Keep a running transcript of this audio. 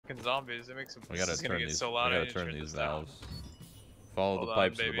fucking zombies. It makes them. We gotta turn these. So loud. We gotta turn these valves. Follow the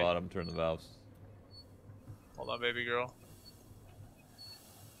pipes to the bottom. Turn the valves. Hold on, baby girl.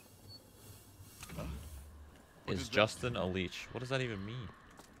 Is Just9n a leech? What does that even mean?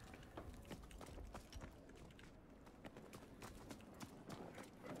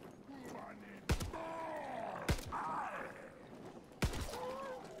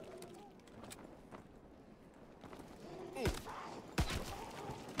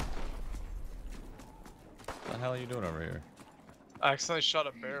 What the hell are you doing over here? I accidentally shot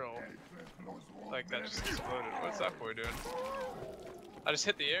a barrel. Like that just exploded. What's that boy doing? I just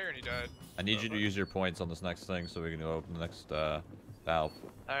hit the air and he died. I need you to use your points on this next thing so we can go open the next valve.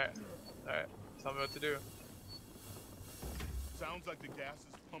 Alright. Alright. Tell me what to do. Sounds like the gas is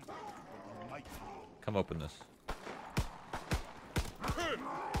pumping. Come open this.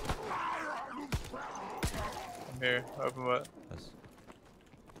 I'm here. Open what? This.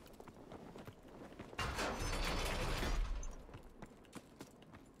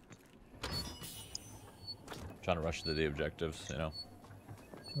 Trying to rush to the objectives, you know.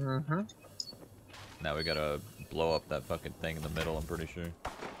 Mm-hmm. Now we gotta blow up that fucking thing in the middle, I'm pretty sure.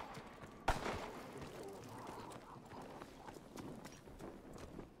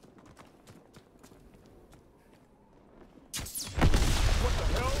 What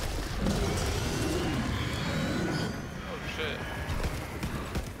the hell? Oh shit.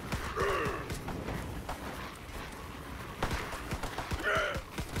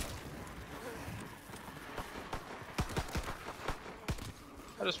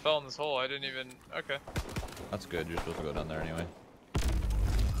 I just fell in this hole. I didn't even. Okay. That's good. You're supposed to go down there anyway.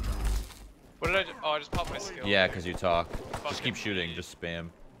 What did I just? Oh, I just popped my skill. Yeah, because you talk. Just Fucking keep shooting. idiot. Just spam.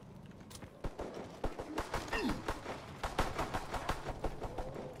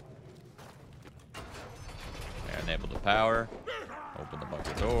 There, enable the power. Open the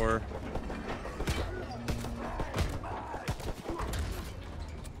bunker door.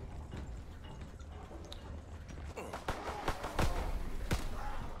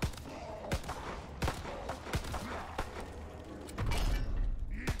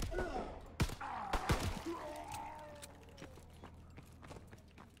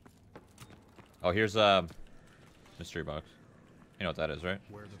 Oh, here's a mystery box. You know what that is, right?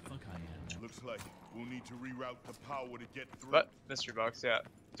 Where the fuck I am? Looks like we'll need to reroute the power to get through. What? Mystery box, yeah.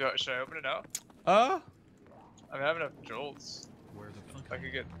 Should I open it now? Uh? I mean, I have enough jolts. Where the fuck I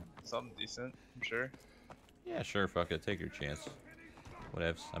could get something decent, I'm sure. Yeah, sure. Fuck it. Take your chance.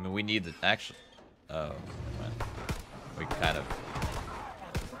 Whatevs. I mean, we need the actual. Oh, never mind. We kind of.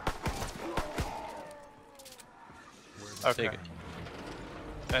 Okay. Take it.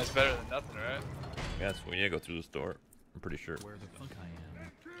 That's better than nothing, right? Yes, we need to go through this door. I'm pretty sure. Where the fuck I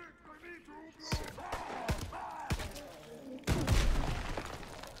am?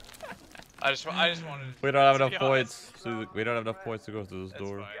 I just wanted. We don't have to enough be points. honest. We don't have enough points to go through this It's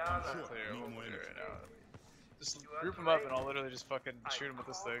door. fine. I'm clear. We'll clear it right now. Just group them up and I'll literally just fucking shoot them with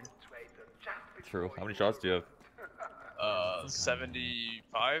this thing. True. How many shots do you have?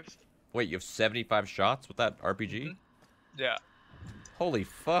 75? Wait, you have 75 shots with that RPG? Mm-hmm. Yeah. Holy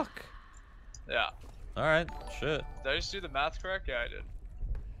fuck. Yeah. Alright, shit. Did I just do the math correct? Yeah, I did.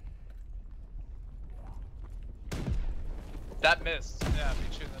 That missed. Yeah,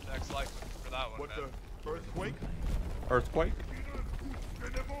 be shooting the next life for that one, What man. the earthquake? Earthquake?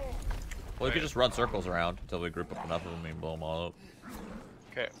 Well, we could just run circles around until we group up enough of them and blow them all up.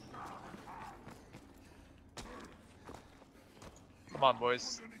 Okay. Come on,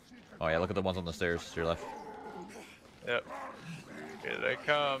 boys. Oh yeah, look at the ones on the stairs to your left. Yep. Here they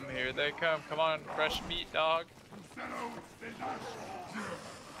come. Here they come. Come on, fresh meat, dog.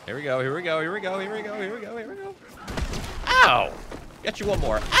 Here we go, here we go, here we go, here we go, here we go, here we go. Ow! Get you one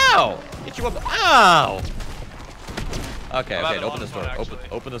more. Ow! Get you one more. Ow! Okay, I'm okay, having a open lot this of door. fun, Open actually.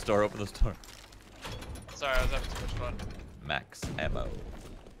 open this door, open this door. Sorry, I was having too much fun. Max ammo.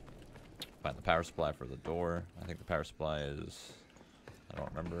 Find the power supply for the door. I think the power supply is, I don't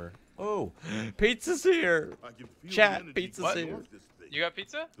remember. Oh, pizza's here. I can feel Chat, the energy pizza's coming here. off this thing. You got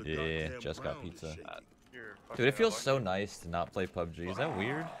pizza? The Yeah, goddamn just got ground is pizza. shaking. You're fucking Dude, it feels unlucky. so nice to not play PUBG. Is that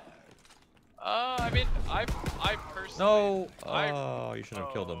weird? I mean, I personally. No. I- Oh, you shouldn't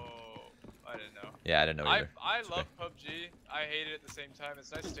have killed him. Oh, I didn't know. Yeah, I didn't know either. I It's love okay. PUBG. I hate it at the same time.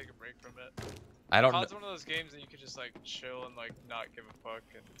 It's nice to take a break from it. I don't. COD's one of those games that you could just like chill and like not give a fuck.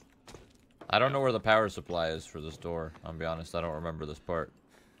 And I don't know where the power supply is for this door. I'll be honest. I don't remember this part.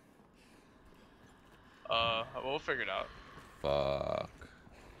 we'll figure it out. Fuck.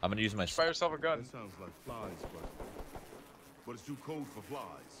 I'm gonna use my. Just buy yourself a gun. That sounds like flies, but it's too cold for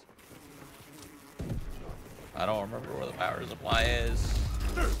flies. I don't remember where the power supply is.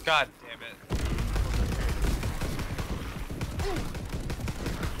 God damn it.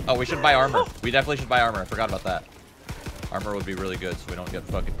 Oh, we should buy armor. We definitely should buy armor. I forgot about that. Armor would be really good so we don't get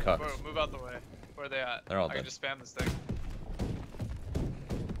fucking cucked. Bro, move out the way. Where are they at? They're all I dead. can just spam this thing.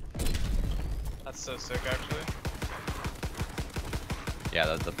 That's so sick, actually. Yeah,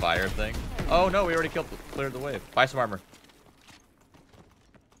 that's the fire thing. Oh no, we already cleared the wave. Buy some armor.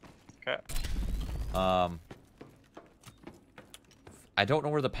 Okay. I don't know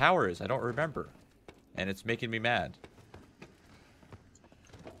where the power is. I don't remember. And it's making me mad.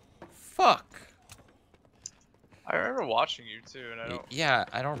 Fuck. I remember watching you too, and I don't. Yeah,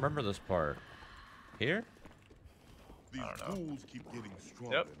 I don't remember this part. Here? These I don't know. ghouls keep getting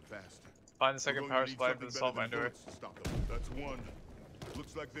stronger Yep. and faster. Find the second Although power you need supply for something the better salt than mine door. bullets to stop them. That's one.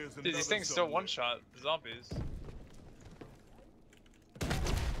 Looks like there's Dude, another these things still somewhere. one-shot the zombies.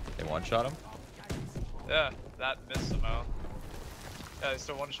 They one-shot him? Yeah, that missed somehow. Yeah, they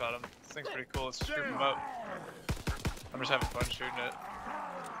still one-shot him. This thing's pretty cool. Let's just group them up. I'm just having fun shooting it.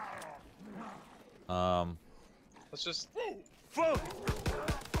 Let's just. You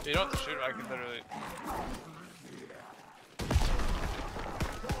don't have to shoot it. I can literally.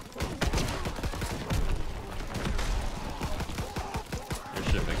 Your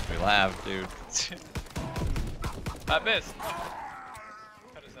shit makes me laugh, dude. I missed.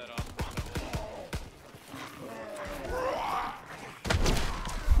 Cut his head off.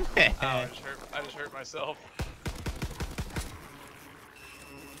 Ow, I just hurt myself.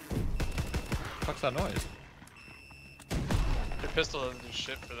 What's that noise? Your pistol doesn't do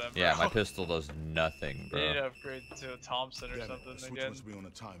shit for them. Yeah, bro. my pistol does nothing, You need bro. to upgrade to a Thompson or Damn it, something the switch again. must be on a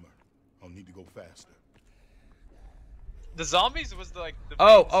timer. I'll need to go faster. The zombies was like the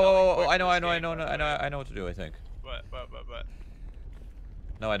Oh, main selling oh, point I for know, this I know, I game, know, by the way. I know what to do, I think. What?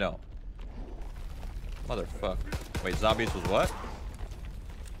 No, I don't. Motherfuck. Wait, zombies was what?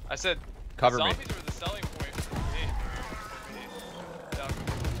 I said Cover me. zombies were the selling point for me. Yeah.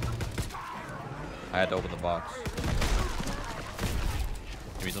 I had to open the box.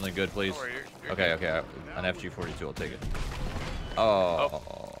 Give me something good, please. Don't worry, you're Okay, good. okay. An FG42, I'll take it. Oh.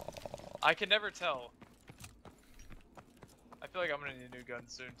 I can never tell. I feel like I'm gonna need a new gun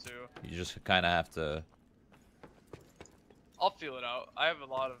soon too. You just kind of have to. I'll feel it out. I have a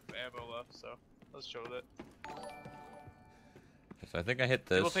lot of ammo left, so let's chill with it. So I think I hit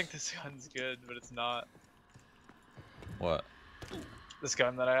this. People think this gun's good, but it's not. What? This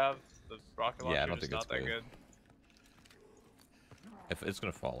gun that I have, the rocket launcher, Yeah, I don't is think not it's that good. good. If it's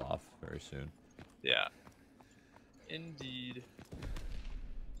gonna fall off very soon. Yeah. Indeed.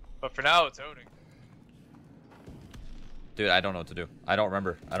 But for now, it's owning. Dude, I don't know what to do. I don't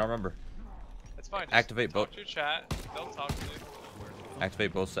remember. It's fine. Just Activate talk both. to your chat. They'll talk to you.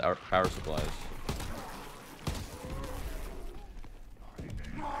 Activate both power supplies.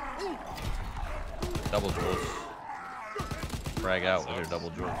 Double jewels. Frag out with your double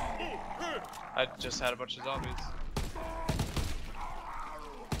jewels. I just had a bunch of zombies.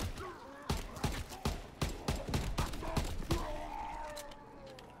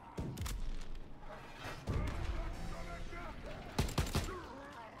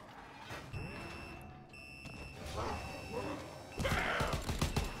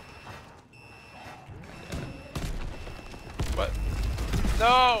 What?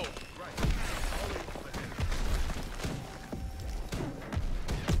 No!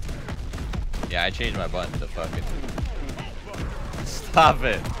 Yeah, I changed my button to fucking. Stop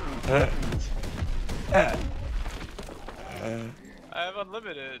it. I have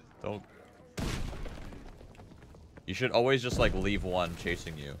unlimited. Don't. You should always just like leave one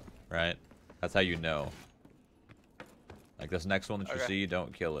chasing you, right? That's how you know. Like this next one that you Okay. see,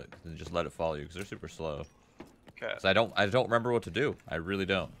 don't kill it, and just let it follow you because they're super slow. Okay. 'Cause I don't remember what to do. I really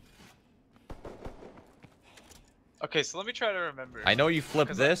don't. Okay, so let me try to remember. I know you flip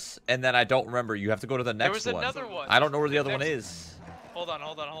 'Cause this, and then I don't remember. You have to go to the There next was one. another one. I don't know where the other one Next- is. Hold on.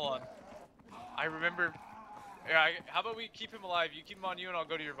 I remember. Yeah, how about we keep him alive? You keep him on you, and I'll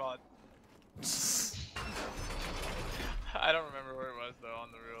go to your VOD. I don't remember where it was though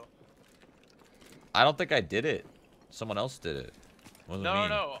on the real. I don't think I did it. Someone else did it. Wasn't me.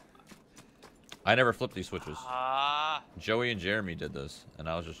 No. I never flipped these switches. Ah. Joey and Jeremy did this, and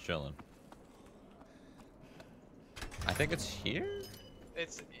I was just chilling. I think it's here?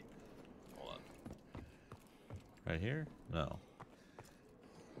 It's. Hold on. Right here? No.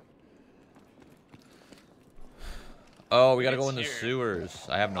 Oh, we gotta go in the It's here. sewers.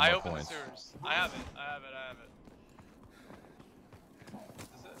 I have no I more opened points. the sewers. I have it.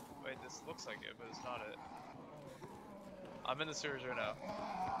 Is it? Wait, this looks like it, but it's not it. I'm in the sewers right now.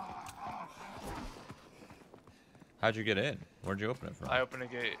 How'd you get in? Where'd you open it from? I opened a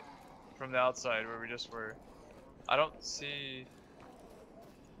gate from the outside where we just were. I don't see.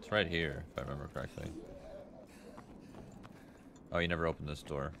 It's right here, if I remember correctly. Oh, you never opened this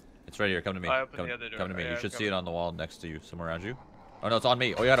door. It's right here. Come to me. I opened Come, the other door. come to me. Yeah, You should see coming. it on the wall next to you, somewhere around you. Oh no, it's on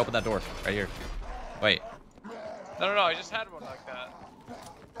me. Oh, you gotta open that door. Right here. Wait. No, I just had one like that.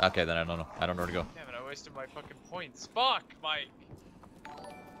 Okay, then I don't know. I don't know where to go. Damn it, I wasted my fucking points. Fuck, Mike.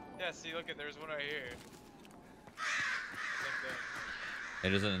 Yeah, see, look, there's one right here. Same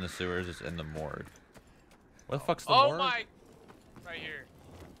thing. It isn't in the sewers. It's in the morgue. Where the fuck's the Oh morgue? my! Right here.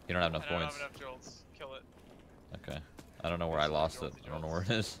 You don't have enough I don't points. have enough jolts. Kill it. Okay. I don't know where I lost it. I don't know where it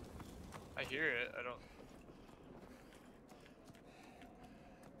is. I hear it. I don't.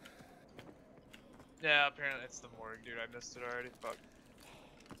 Yeah, apparently it's the morgue, dude. I missed it already. Fuck.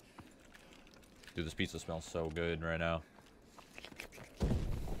 Dude, this pizza smells so good right now.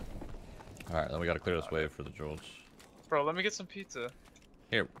 Alright, then we gotta clear this wave for the jewels. Bro, let me get some pizza.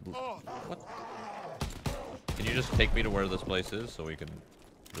 Here. What? Can you just take me to where this place is so we can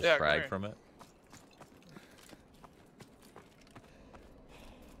just Yeah, frag from it?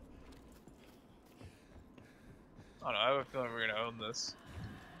 I don't know. I have a feeling we're gonna own this.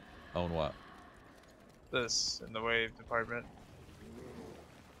 Own what? This in the wave department.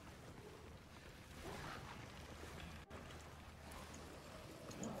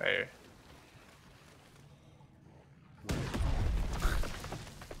 Right here.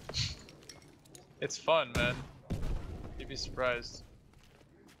 It's fun, man. You'd be surprised.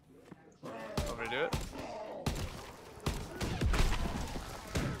 Want me to do it?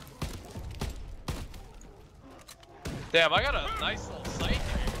 Damn, I got a nice little site here.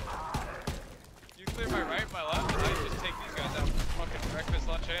 You clear my right and my left, and I just take these guys out for fucking breakfast,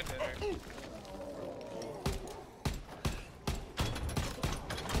 lunch, and dinner.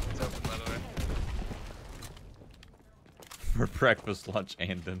 It's open, by the way. For breakfast, lunch,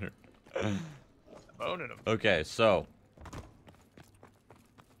 and dinner. I'm owning them. Okay, so.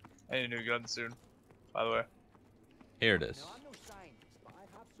 I need a new gun soon, by the way. Here it is. Now, I'm no scientist, but I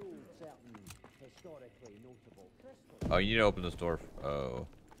have solved certain historically notable crystals. Oh, you need to open this door. Oh.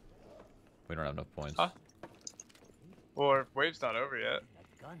 We don't have enough points. Huh? Well, our wave's not over yet.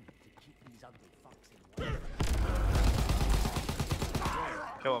 A gun to keep these ugly fucks in line.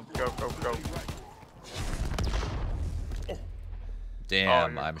 Kill him. Go.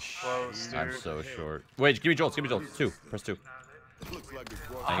 Damn, you're I'm close, I'm dude. so short. Wait, give me jolts. Give me jolts. 2. Press 2. Looks like it's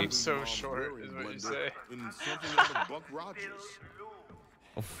brought I'm you so Mom's short, burial is what you blender say. in something out of Buck Rogers.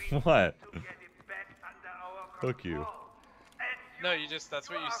 What? Fuck you. No, you just, that's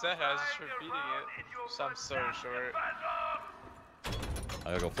what you said. I was just repeating it. So I'm so short. I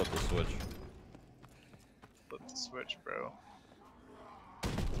gotta go flip the switch. Flip the switch, bro.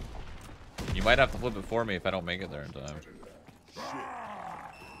 You might have to flip it for me if I don't make it there in time.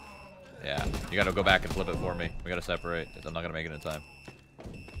 Yeah, you gotta go back and flip it for me. We gotta separate. I'm not gonna make it in time.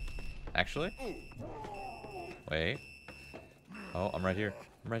 Actually? Wait. Oh, I'm right here.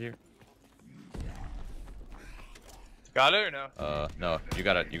 I'm right here. Got it or no? No. You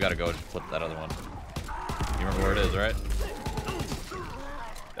gotta go and flip that other one. You remember where it is, right?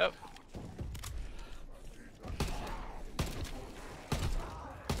 Yep.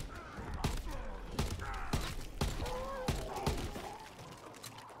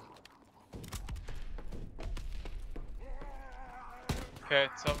 Okay,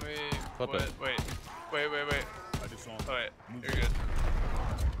 tell me Flip what. it. Wait. I just saw Oh, wait. You're good.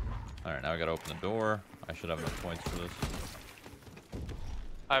 Alright, now we gotta open the door. I should have enough points for this.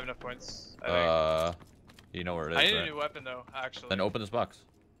 I have enough points. I think. You know where it is, I need right? a new weapon though, actually. Then open this box.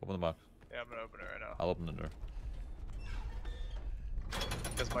 Open the box. Yeah, I'm gonna open it right now. I'll open the door.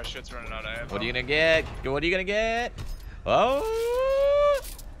 Because my shit's running out of ammo. What are you gonna get? What are you gonna get? Oh!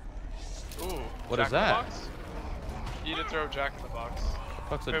 Ooh. What Jack is in the that? box? You need to throw Jack in the box.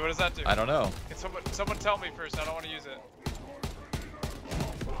 Fuck's Wait, it? what does that do? I don't know. Can someone tell me first? I don't want to use it.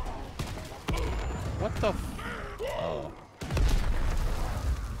 What the Oh.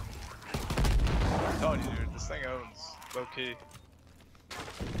 I'm telling you, dude, this thing owns. Low key.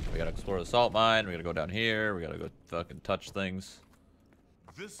 We gotta explore the salt mine. We gotta go down here. We gotta go fucking touch things.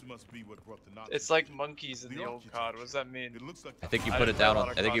 This must be what brought the Nazis. It's like monkeys in the old COD. What does that mean? It looks like I think you I put didn't it play a down lot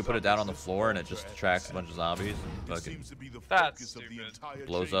on. of I think you COD put it down on the zombies. floor and it just attracts a bunch of zombies and It fucking seems to be the That's focus of the stupid. entire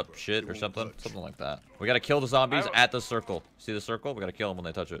blows up chamber. shit It or won't something. budge. Something like that. We gotta kill the zombies I- at the circle. See the circle? We gotta kill them when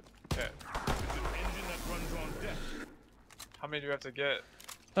they touch it. Okay. It's an engine that runs on deck. How many do we have to get?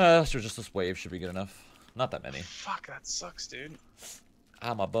 So just this wave should be good enough. Not that many. Fuck, that sucks, dude.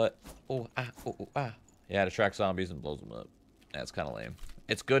 Ah, my butt. Oh, ah, oh, oh, ah. Yeah, it attracts zombies and blows them up. Yeah, it's kind of lame.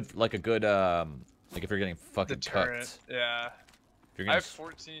 It's good, like a good Like if you're getting fucking Deterrent. cucked. Yeah. If you're I gonna have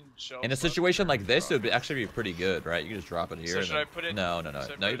 14 shells. in a situation like this, it would actually be pretty good, right? You can just drop it here. So and should then... I put it? No. Should I No, put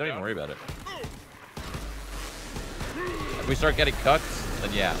you it don't even down? worry about it. If we start getting cucked,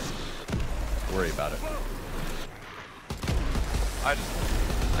 then yeah. Worry about it. I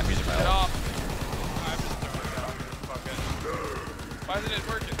just I'm using my get ult. off. I'm just throwing it out. Fuck it. Why isn't it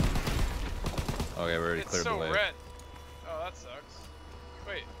working? Okay, we already It's cleared so the way. red. Oh, that sucks.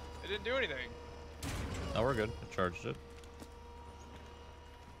 Wait, it didn't do anything. No, we're good. I charged it.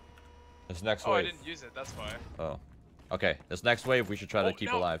 This next Oh, I wave. didn't use it. That's why. Oh. Okay, this next wave we should try to keep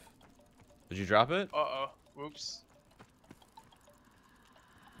no. alive. Did you drop it? Uh-oh. Whoops.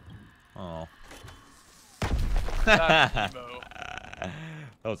 Oh. That That emo.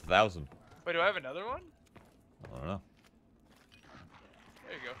 was 1,000. Wait, do I have another one? I don't know.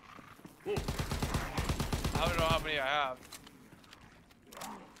 There you go. I don't know how many I have.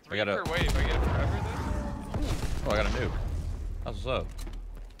 I got a... Per wave. I get it forever then? Oh, I got a nuke. That's what's up.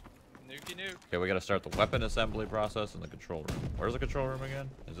 Nukey nuke. Okay, we gotta start the weapon assembly process in the control room. Where's the control room again?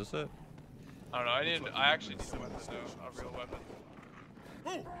 Is this it? I don't know. I actually need a weapon though. A real weapon.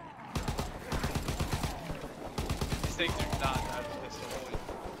 These things do not have a pistol.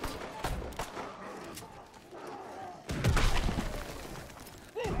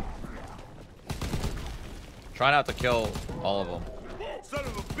 Try not to kill all of them. Son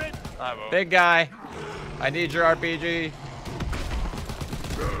of a bitch! I won't. Big guy, I need your RPG.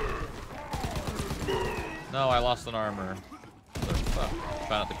 No, I lost an armor. Fuck.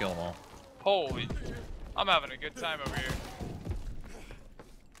 Try not to kill them all. Holy. I'm having a good time over here.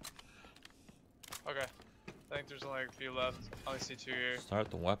 Okay. I think there's only a few left. I only see 2 here. Start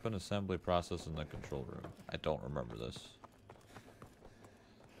the weapon assembly process in the control room. I don't remember this.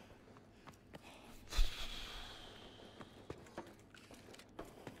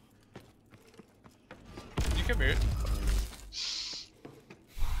 You come here.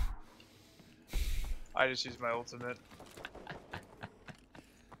 I just used my ultimate.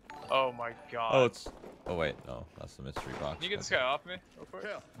 Oh my god. Oh, it's... Oh, wait. No, that's the mystery box. Can you get this guy off me real quick?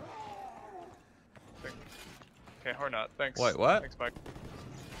 Hell, Okay, or not. Thanks. Wait, what? Thanks, Mike.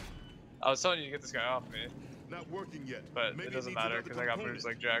 I was telling you to get this guy off me, not working yet. but Maybe it doesn't needs matter another because I got component. moves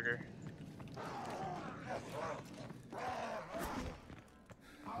like Jagger.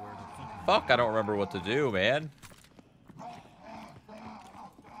 Fuck, I don't remember what to do, man.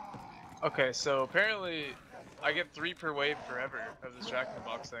 Okay, so apparently I get 3 per wave forever of this Jack in the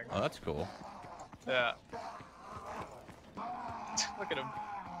Box thing. Oh, that's cool. Yeah. Look at him.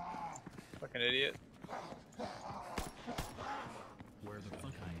 Fucking idiot. Where the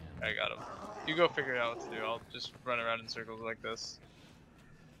fuck I am? I got him. You go figure out what to do. I'll just run around in circles like this.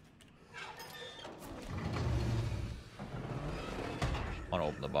 I want to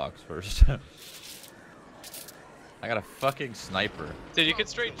open the box first. I got a fucking sniper. Dude, you can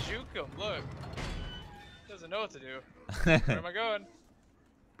straight juke him. Look. He doesn't know what to do. Where am I going?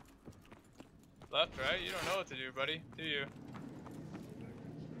 Left, right? You don't know what to do, buddy. Do you?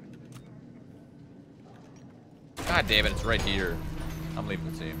 God damn it, it's right here. I'm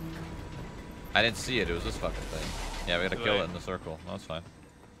leaving the team. I didn't see it, it was this fucking thing. Yeah, we gotta Too kill late. it in the circle. No, it's fine.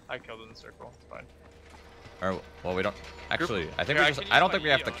 I killed in the circle. It's fine. Or, well, we don't... Actually, I think Here, we I just... can I don't use think my we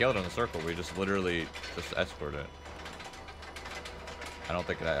have E to on kill it in the circle. We just literally just escort it. I don't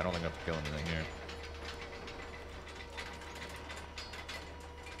think we have to kill anything here.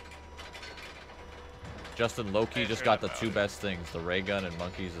 Justin Loki Hey, just sure got the about 2 it. best things. The ray gun and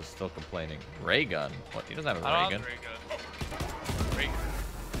monkeys is still complaining. Ray gun? What? He doesn't have a I ray don't gun. have the ray gun. Ray gun.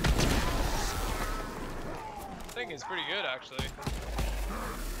 I think it's pretty good, actually.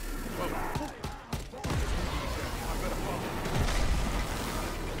 Whoa.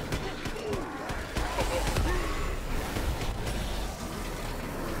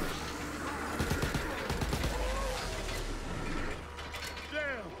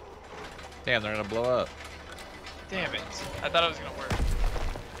 Damn! Damn, they're gonna blow up. Damn it. I thought it was gonna work. I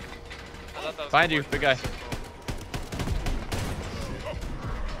thought that was Find gonna you, work big in the guy. circle.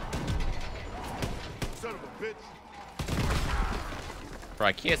 Son of a bitch! Bro,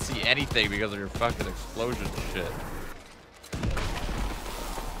 I can't see anything because of your fucking explosion shit.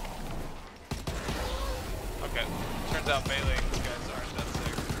 Okay. Turns out meleeing these guys aren't that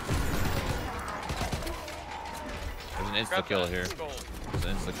sick. There's an Grab insta kill that here. skull. There's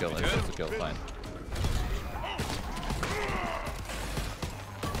an insta kill. You There's an good? insta kill. Fine.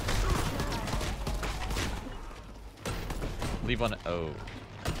 Leave one. Oh.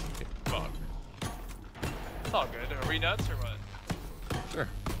 Fuck. It's all good. Are we nuts or what? Sure.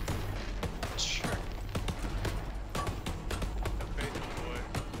 Sure. Have faith in the boy.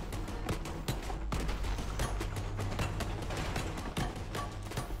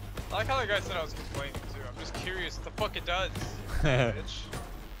 I like how that guy said I was complaining too. I'm just curious what the fuck it does. Bitch.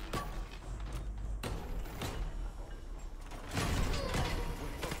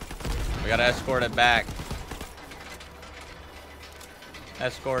 We gotta escort it back.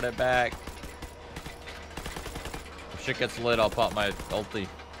 Escort it back. If shit gets lit, I'll pop my ulti.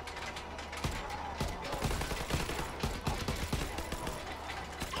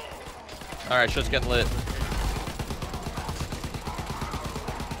 Alright, shit's getting lit.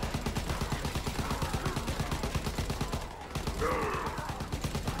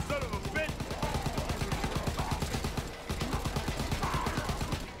 Son of a bitch!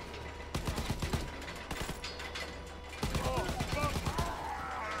 Oh, fuck!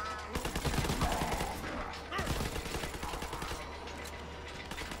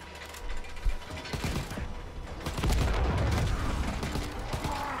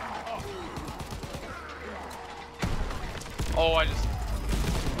 Oh, I just.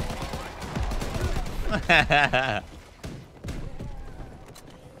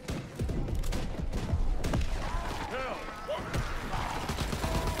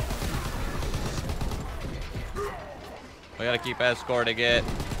 We gotta keep escorting it.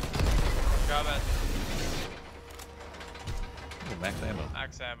 Grab it. Ooh, max ammo.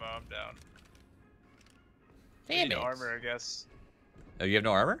 Max ammo, I'm down. Damn Need it. armor, I guess. Oh, you have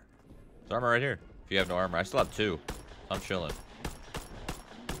no armor? There's armor right here. If you have no armor, I still have 2. I'm chilling.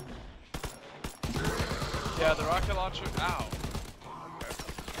 Yeah, the rocket launcher. Ow. Okay.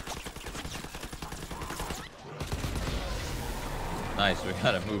 Nice, we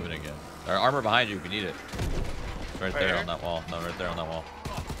got it moving again. Our armor behind you if you need it. It's right there here? on that wall. No, right there on that wall.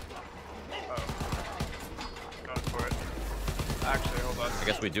 Oh. Going for it. Actually, hold on. I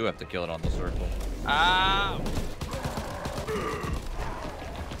guess we do have to kill it on the circle. Ow!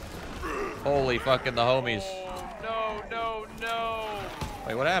 Holy fucking the homies. Oh, no, no, no!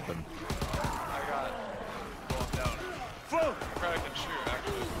 Wait, what happened? I got it. Well, I'm down. Fuck! I probably can shoot,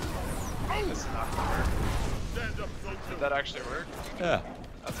 actually. This is not gonna work. Stand up, soldier. Did that actually work? Yeah.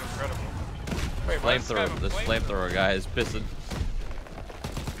 That's incredible. Wait, why does this guy have Flamethrower. a This flamethrower guy is pissing.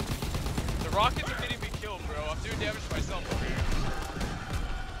 The rockets are getting me killed, bro. I'm doing damage to myself over here.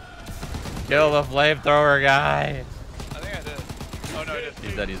 Kill the flamethrower guy. I think I did. Oh, no, I didn't.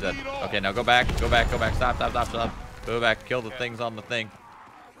 He's dead, he's dead. Okay, now go back, go back, go back. Stop, stop, stop, stop. Go back, kill the Okay. things on the thing.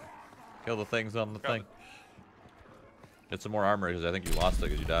 Kill the things on the Got thing. it. Get some more armor because I think you lost it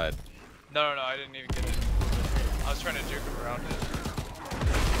because you died. No, I didn't even get it. I was trying to juke him around it.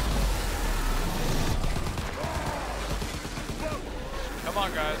 Come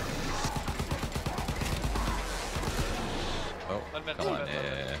on, guys. Oh, Let me- come on, let me-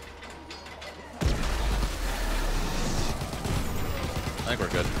 yeah. I think we're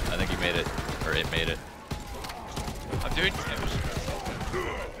good. I think he made it, or it made it. I'm doing damage to myself. I feel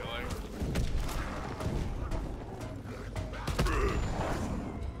like.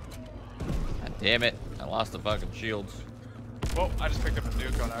 God damn it. I lost the fucking shields. Whoa, I just picked up a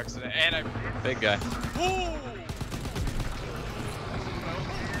nuke on accident, and I... Big guy. Ooh!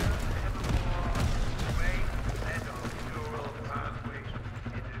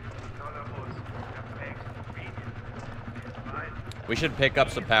 We should pick up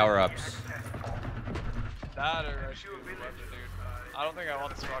some power-ups. That or I should be weapon, dude. I don't think I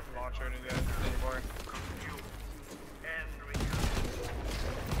want this rocket launcher anymore.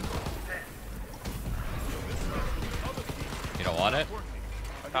 You don't want it?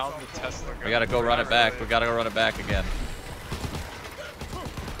 I found the Tesla gun. We gotta go run it back. We gotta go run it back again.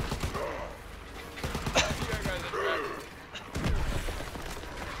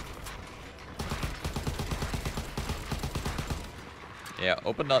 Yeah,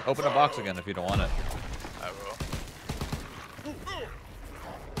 open the box again if you don't want it. I will.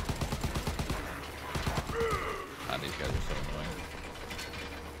 God, these guys are so annoying.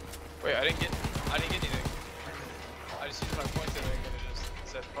 Wait, I didn't get anything. I just used my points and it just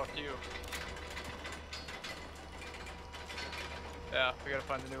said fuck you. Yeah, we gotta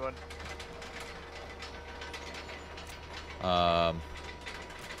find a new one.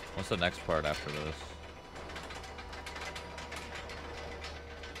 What's the next part after this?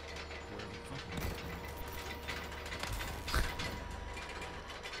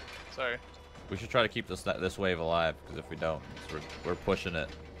 Sorry. We should try to keep this wave alive, because if we don't, we're pushing it.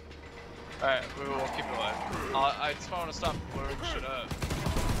 Alright, we will keep it alive. I just want to stop blowing shit up.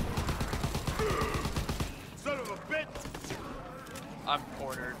 Son of a bitch! I'm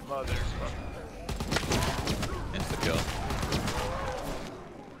cornered, motherfucker. Insta kill.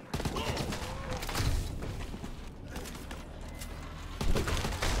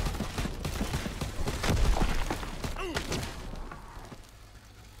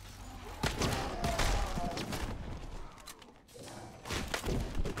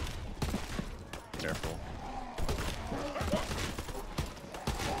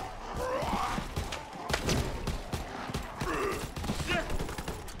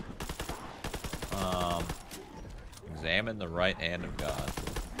 examine the right hand of God.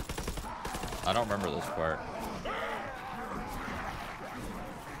 I don't remember this part.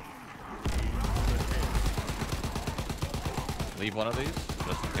 Leave one of these,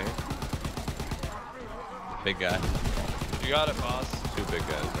 just in case. Big guy. You got it, boss. Two big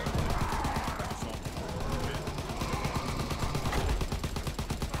guys.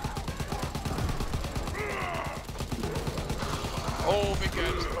 Oh, big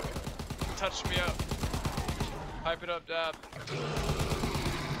guy just fucking touched me up. Pipe it up, dab.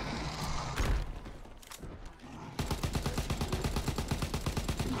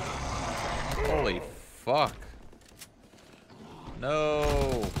 Holy fuck.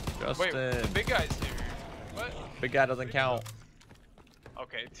 No, Wait, Justin. the big guy's here. What? Big guy doesn't count.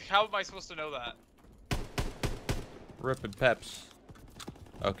 Okay, how am I supposed to know that? Ripping peps.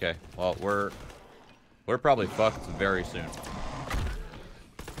 Okay, well we're probably fucked very soon.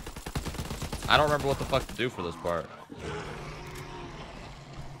 I don't remember what the fuck to do for this part.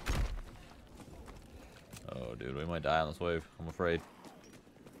 Oh dude, we might die on this wave. I'm afraid.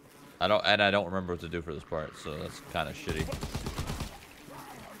 I don't remember what to do for this part, so that's kind of shitty.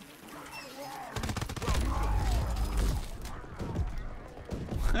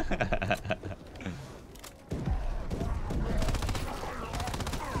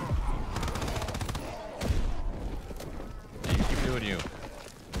 You keep doing you.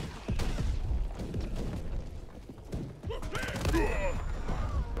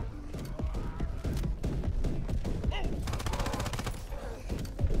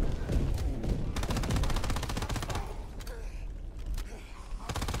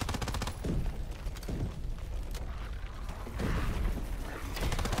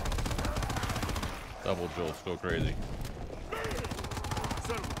 Double jolts go crazy.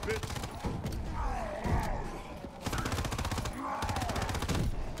 Son of a bitch.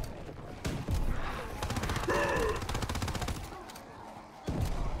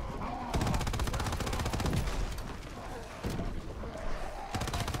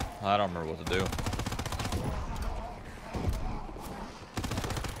 I don't remember what to do.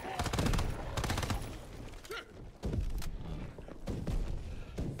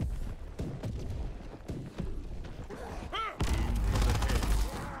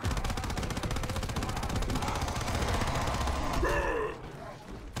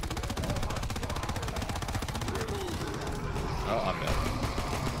 Oh, I'm dead.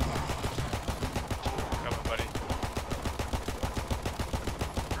 Come on, buddy.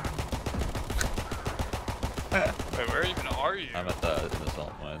 Wait, where even are you? I'm at the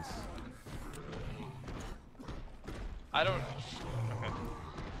assault mines. I don't. Okay.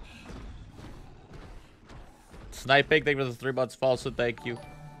 Sniping, thank you for the 3 months fall, so thank you.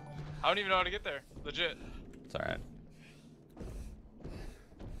 I don't even know how to get there. Legit. It's alright.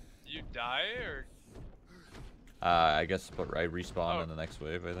 You die or? I guess, but I respawn Oh. in the next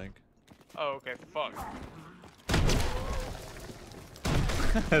wave, I think. Oh, okay. Fuck.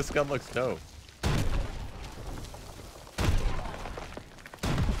 This gun looks dope.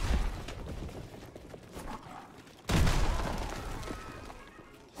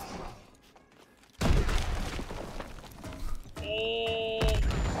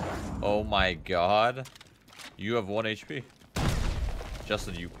 Oh my god. You have 1 HP.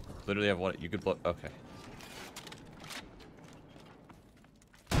 Justin, you literally have 1. You could blow. Okay.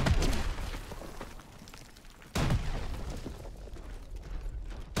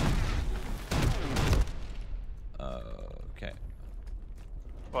 Okay.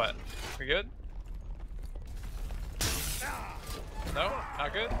 What? We good? No?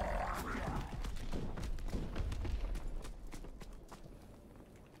 Not good?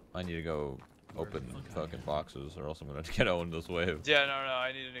 I need to go open fucking boxes or else I'm gonna get owned this wave. Yeah, no,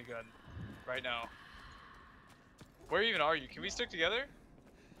 I need a new gun. Right now. Where even are you? Can we stick together?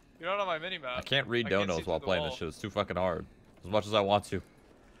 You're not on my minimap. I can't read can't see donos while through the playing wall. this shit. It's too fucking hard. As much as I want to.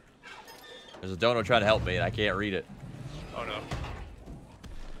 There's a dono trying to help me and I can't read it. Oh no.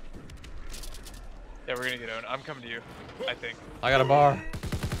 Yeah, we're gonna get owned. I'm coming to you, I think. I got a bar.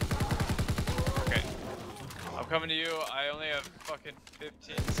 Okay. I'm coming to you. I only have fucking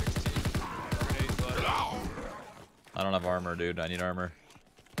 15, 16 grenades left. I don't have armor, dude. I need armor.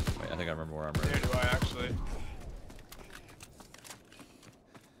 Wait, I think I remember where armor Here is. do I actually.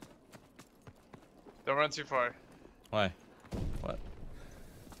 Don't run too far. Why? What?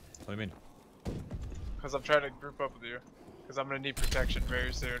 What do you mean? Because I'm trying to group up with you. Because I'm going to need protection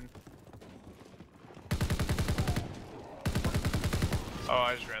very soon. Oh,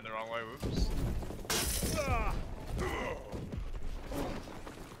 I just ran the wrong way. Whoops.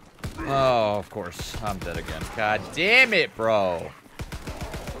 Oh, of course. I'm dead again. God damn it, bro.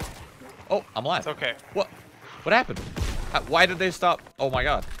 Oh, I'm alive. It's okay. What? What happened? Why did they stop? Oh my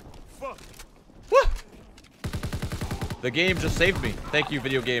god. Fuck. What? The game just saved me. Thank you,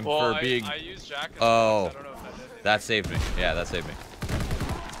 video game, Well, for being... I used Jack. Oh. I don't know if that did anything. That saved me. Yeah, that saved me.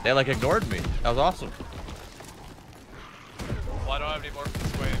 They like ignored me. That was awesome. Well, I don't have any more for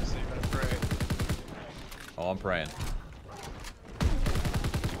this wave, so you better pray. Oh, I'm praying.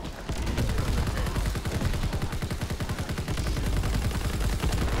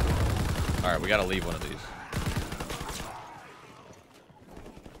 Alright, we gotta leave one of these.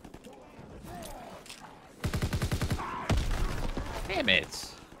 Damn it.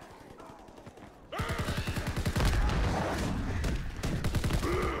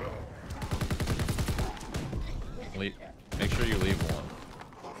 Make sure you leave one.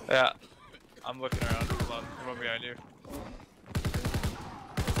 Yeah. I'm looking around. Hold on. Come on behind you.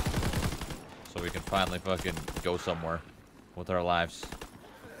 So we can finally fucking go somewhere with our lives.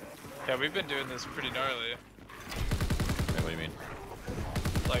 Yeah, we've been doing this pretty gnarly. Wait, what do you mean?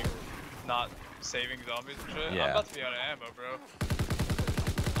 Like, not saving zombies and shit. Yeah. I'm about to be out of ammo, bro.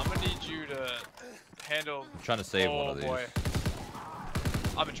 I'm gonna need you to handle... I'm trying to save one of these. Boy.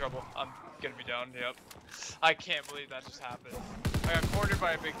 I'm in trouble. I'm gonna be down, yep. I can't believe that just happened. I got cornered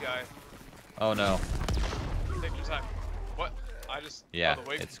by a big guy. Oh no. Take your time. What? I just... Yeah, oh, the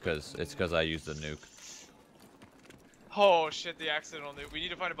wave. it's cause I used the nuke. Oh shit, the accidental nuke. We need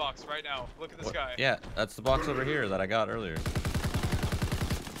to find a box right now. Look at this What? guy. Yeah, that's the box over here that I got earlier.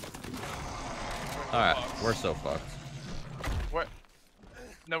 Alright, we're so fucked. What?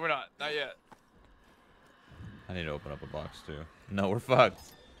 No, we're not. Not yet. I need to open up a box too. No, we're fucked.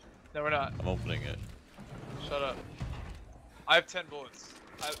 No, we're not. I'm opening it. Shut up. I have 10 bullets.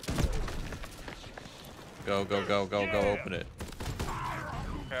 Go, go, go, go, go, open it.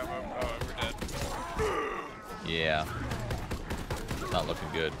 Okay, oh, we're dead. Yeah. It's not looking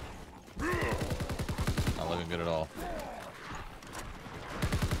good. Not looking good at all.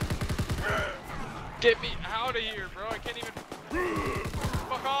 Get me out of here, bro. I can't even...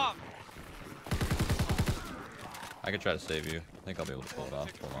 Fuck off. I can try to save you. I think I'll be able to pull it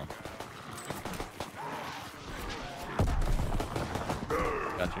off. Hold on.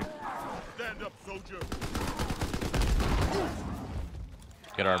 Got you. Stand up, soldier.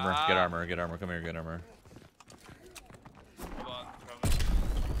 Get armor, get armor, get armor. Come here, get armor. Hold on. Coming.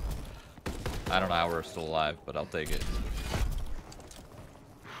 I don't know how we're still alive, but I'll take it.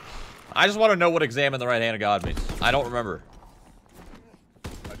 I just want to know what examine the right hand of God means. I don't remember.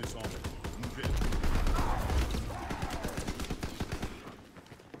 I disarm it. Move in.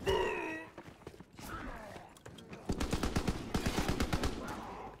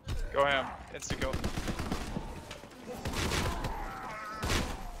 Go ham. Insta kill.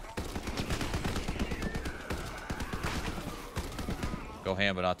 Go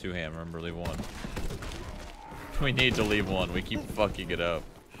ham, but not too ham. Remember, leave one. We need to leave one. We keep fucking it up.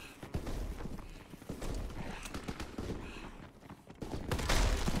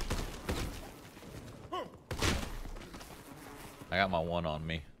 I got my one on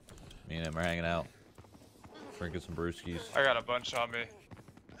me. Me and him are hanging out. Drinking some brewskis. I got a bunch on me.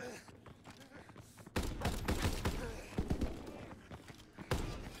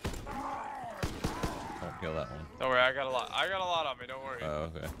 Don't kill that one. Don't worry, I got a lot. I got a lot on me, don't worry. Oh,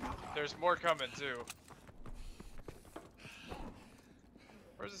 okay. There's more coming too.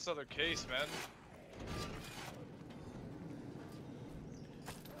 Where's this other case, man?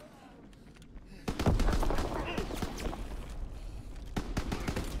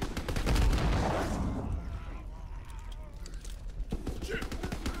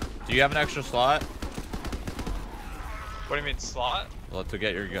 Do you have an extra slot? What do you mean, slot? Well, to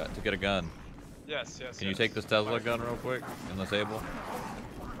get your gun, to get a gun. Yes, yes. Can you take this Tesla gun real quick on the table?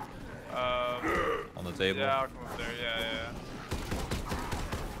 On the table. Yeah, I'll come up there. Yeah, yeah.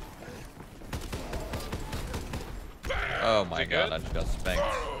 Oh my Is it god, good? I just got spanked.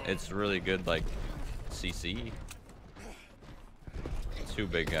 It's really good, like CC. Two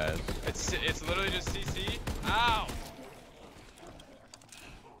big guys. It's literally just CC. Ow!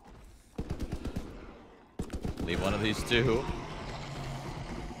 Leave one of these two.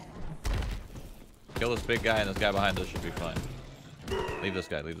 Kill this big guy, and this guy behind us should be fine. Leave this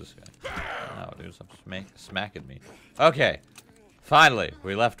guy, leave this guy. No, dude, stop smacking me. Okay. Finally,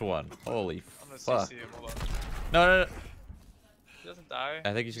 we left one. Holy I'm gonna fuck. CC him. Hold on. No, no, no. He doesn't die.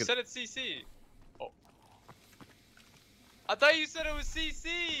 I think he's You gonna... said it's CC. Oh. I thought you said it was CC.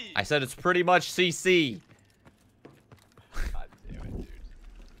 I said it's pretty much CC. God damn it, dude.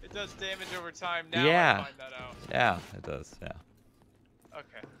 It does damage over time. Now Yeah. I find that out. Yeah, it does, yeah.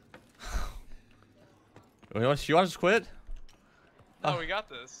 Okay. You want to just quit? No, Oh. we got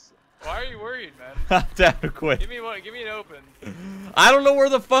this. Why are you worried, man? I'm down to quit. Give me one. Give me an open. I don't know where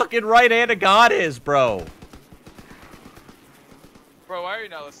the fucking right hand of God is, bro. Bro, why are you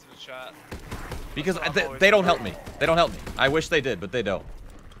not listening to chat? Because they don't help me. They don't help me. I wish they did, but they don't.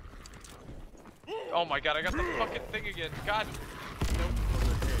 Oh my god, I got the fucking thing again. God. Nope.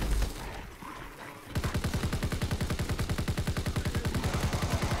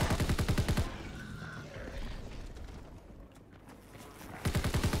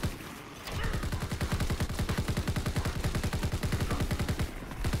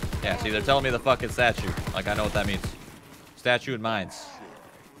 Yeah, see, they're telling me the fucking statue. Like, I know what that means. Statue in mines.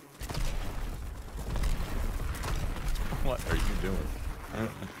 What are you doing?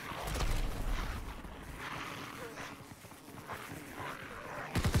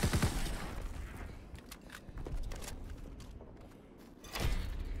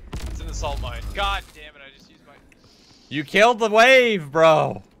 It's in the salt mine. God damn it, I just used my... You killed the wave,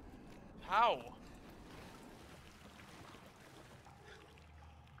 bro. How?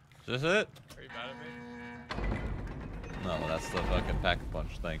 Is this it? Are you mad at me? No, that's the fucking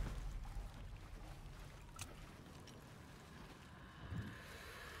pack-a-punch thing.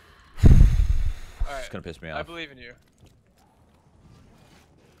 Alright. It's gonna piss me off. I believe in you.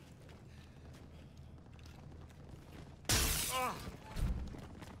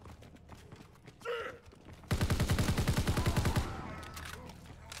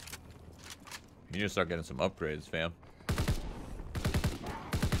 You need to start getting some upgrades, fam.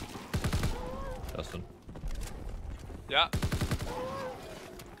 Justin. Yeah.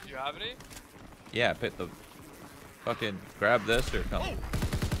 You have any? Yeah, pick the fucking grab this or come.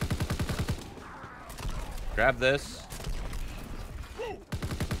 Grab this.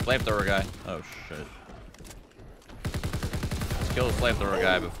 Flamethrower guy. Oh shit. Let's kill the flamethrower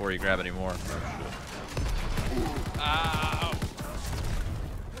guy before you grab any more. Oh shit. Ow!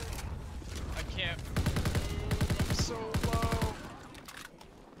 I can't. I'm so low.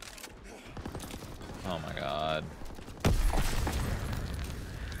 Oh my god. I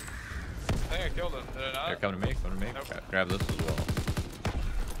think I killed him. Did I not? Here, come to me. Come to me. Nope. Grab this as well.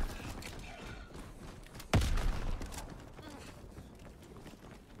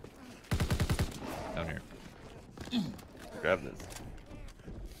 Down here. Grab this.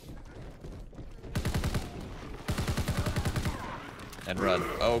 And run.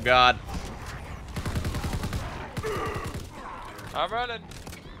 Oh god. I'm running.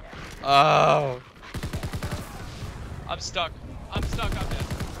 Oh. I'm stuck. I'm stuck on this.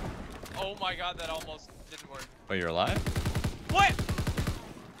 Oh my god, that almost didn't work. Oh, you're alive? What?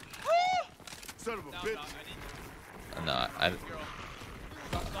 Son of a No, bitch. I need No, I. girl.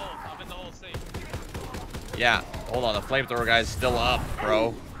 Drop the hole. I'm in the hole safe. Yeah. Hold on. The flamethrower guy's still up,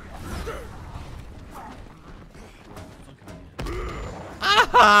 bro.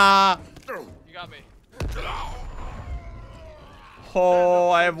 Ah! You got me. Oh,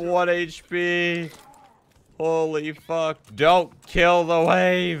 I have 1 HP. Holy fuck. Don't kill the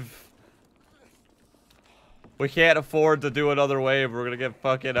wave. We can't afford to do another wave. We're gonna get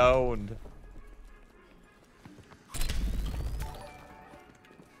fucking owned.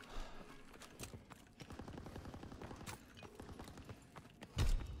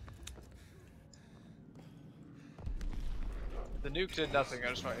 The nuke did nothing. I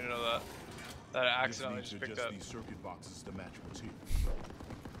just want you to know that. That I This accidentally means just there picked just up. these circuit boxes to match what's here.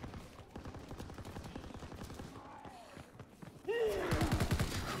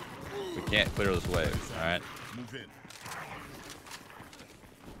 We can't clear this wave, alright? Move in.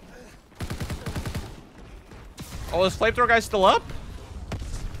 Oh, this flamethrower guy's still up?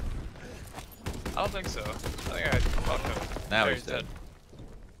 I don't think so. I think I fucked him. Now There, he's dead.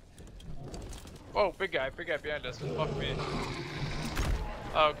 Whoa, big guy behind us. Fuck me.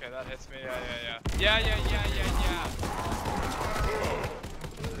 Oh, okay, that hits me. Yeah.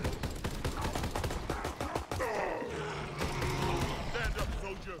 Stand up,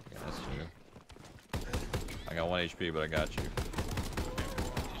 soldier. That's you. I got 1 HP, but I got you. You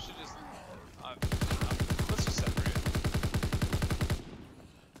should just. Let's just separate.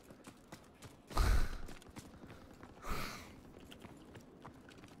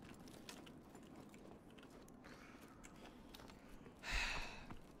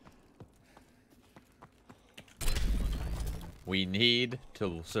 We need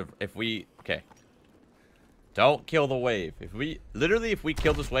to if we okay. Don't kill the wave. If we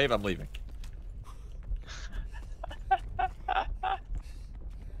kill this wave, I'm leaving.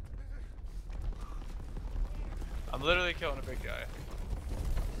 I'm literally killing a big guy.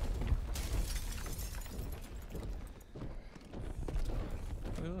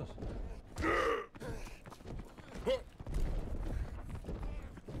 Look at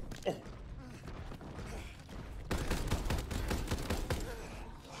this.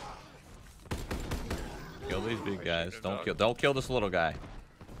 big guys. Don't kill this little guy.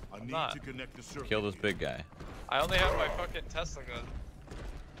 I need not. to connect the circuit. Kill this big guy. I only have my fucking Tesla gun.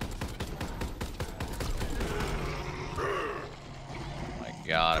 Oh my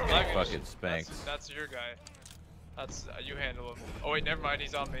god, I'm getting fucking spanked. That's your guy. That's you handle him. Oh wait, never mind.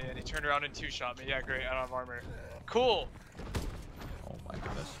 He's on me, and he turned around and two-shot me. Yeah, great. I don't have armor. Cool. Oh my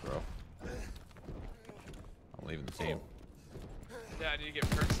goodness, bro. I'm leaving the team. Yeah, I need to get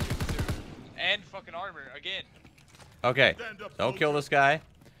perks too. And fucking armor again. Okay, don't kill this guy.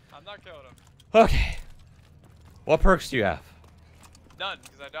 I'm not killing him. Okay. What perks do you have? None,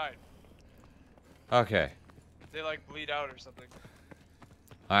 because I died. Okay. They like bleed out or something.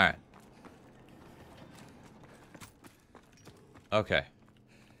 Alright. Okay.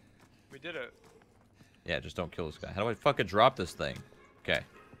 We did it. Yeah, just don't kill this guy. How do I fucking drop this thing? Okay.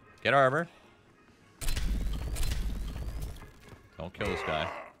 Get armor. Don't kill this guy.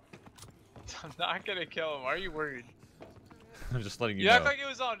 I'm not gonna kill him. Why are you worried? I'm just letting you You know. act like it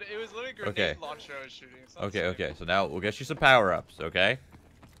was on. It was literally a grenade launcher I was shooting. It's not Okay, safe. okay. So now we'll get you some power-ups, okay?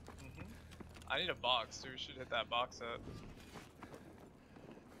 I need a box, so we should hit that box up.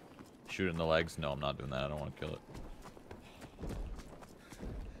 Shoot it in the legs? No, I'm not doing that. I don't want to kill it.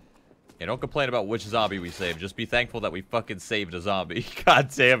 Yeah, don't complain about which zombie we saved. Just be thankful that we fucking saved a zombie. God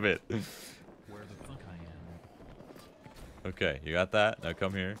damn it. Where the fuck I am. Okay, you got that? Now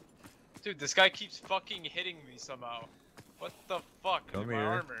come here. Dude, this guy keeps fucking hitting me somehow. What the fuck? Come My here.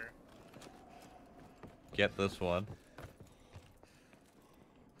 armor. Get this one.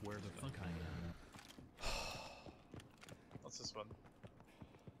 Where the fuck I am. What's this one?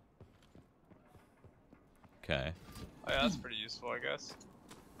 Okay. Oh yeah, that's pretty useful, I guess.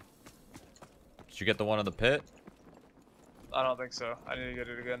 Did you get the one in the pit? I don't think so. I need to get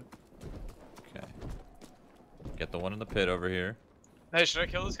it again. Okay. Get the one in the pit over here. Hey, should I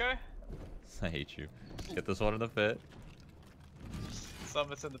kill this guy? I hate you. Get this one in the pit.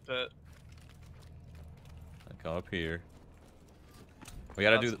 Something's in the pit. And come up here. We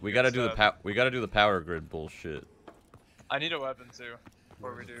gotta That's do. We good gotta do the stuff. We gotta do the power grid bullshit. I need a weapon too.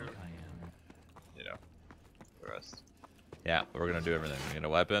 Before we Where the do, fuck I am. you know, the rest. Yeah, we're gonna do everything. We're gonna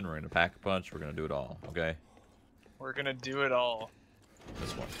weapon. We're gonna pack a punch. We're gonna do it all. Okay. We're gonna do it all.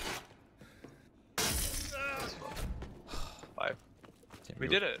 This one. Five. Damn, We you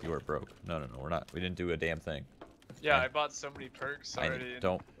did were- it. You were broke. No, no, no. We're not. We didn't do a damn thing. Yeah, I- I bought so many perks I already. and-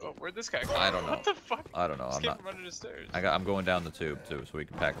 don't. Oh, where'd this guy come I from? don't know. What the fuck? I don't know. Just I'm came not. from under the stairs. I'm going down the tube too, so we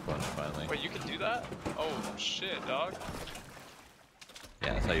can pack a punch finally. Wait, you can do that? Oh shit, dog.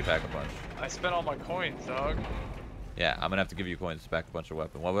 Yeah, that's how you pack a punch. I spent all my coins, dog. Yeah, I'm gonna have to give you coins to pack a bunch of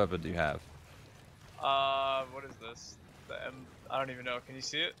weapon. What weapon do you have? What is this? The M. I don't even know. Can you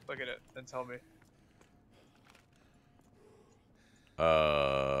see it? Look at it and tell me.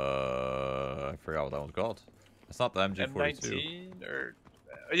 I forgot what that one's called. It's not the MG42. M19 or?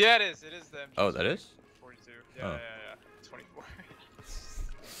 Yeah, it is. It is the MG. Oh, that is? 42. Yeah, Oh. yeah. 24.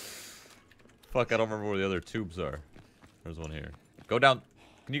 Fuck, I don't remember where the other tubes are. There's one here. Go down.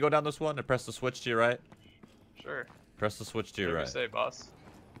 Can you go down this one and press the switch to your right? Sure. Press the switch to your Whatever you right. say, boss.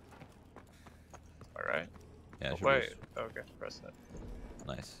 All right. Yeah, it Oh, should wait. Okay, pressing it.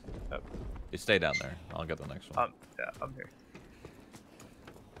 be nice. Yep. You stay down there. I'll get the next one. Yeah, I'm here.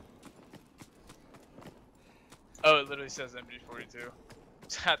 Oh, it literally says MG42.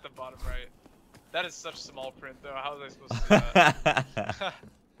 It's at the bottom right. That is such small print, though. How was I supposed to do that?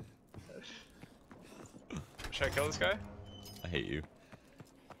 Should I kill this guy? I hate you.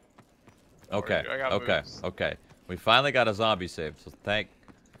 Don't Okay, worry, I got okay, moves. okay. We finally got a zombie saved, so thank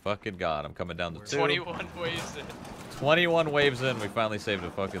fucking God. I'm coming down the tube. 21 waves in. 21 waves in, we finally saved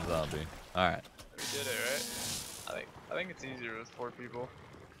a fucking zombie. Alright. We did it, right? I think it's easier with 4 people.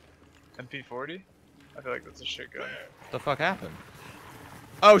 MP40? I feel like that's a shit gun. What the fuck happened?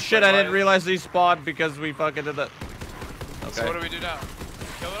 Oh shit, Wait, I why didn't is- realize these spawned because we fucking did that. So Okay. what do we do now?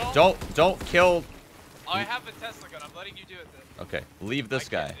 Kill it all? Don't kill. I have a Tesla gun. I'm letting you do it then. Okay, leave this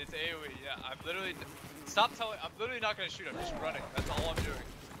I guy. can't. It's AoE. Yeah, I'm literally. Stop telling. I'm literally not gonna shoot. I'm just running. That's all I'm doing.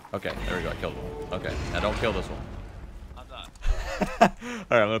 Okay, there we go. I killed him. Okay, now don't kill this one. I'm not.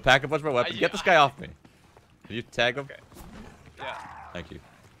 Alright, I'm gonna pack a bunch of my weapons. Get this guy off me. Can you tag him? Okay. Yeah. Thank you.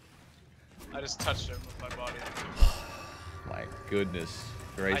 I just touched him with my body. My goodness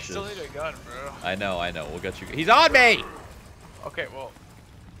gracious. I still need a gun, bro. I know. We'll get you. He's on me! Okay, well.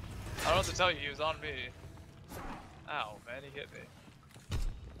 I don't know what to tell you. He was on me. Ow, man, he hit me.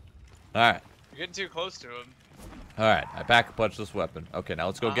 Alright. You're getting too close to him. Alright, I pack a punch this weapon. Okay, now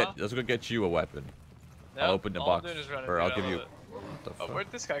let's go Uh-huh. get you a weapon. Nope, I'll open the all box. I'm doing is running, Or dude, I'll I give love you. it. What the Oh, fuck?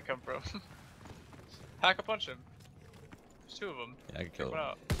 where'd this guy come from? Pack a punch him. There's 2 of them. Yeah, I can kill One him.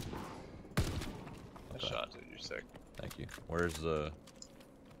 out. Nice Okay. shot, dude. You're sick. Thank you. Where's the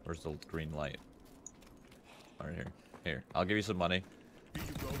green light? Right here. Here, I'll give you some money. Here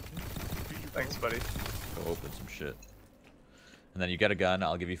you go. Thanks, buddy. Go open some shit. And then you get a gun.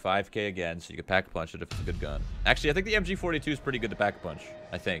 I'll give you 5K again, so you can pack a punch it if it's a good gun. Actually, I think the MG42 is pretty good to pack a punch.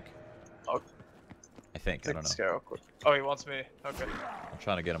 I think. Oh, I think. I take don't this know. guy real quick. Oh, he wants me. Okay. I'm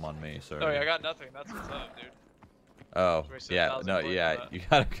trying to get him on me. Sorry. Oh, yeah, I got nothing. That's what's up, dude. Oh, Wasted yeah. 1,000 No, points yeah. on that. You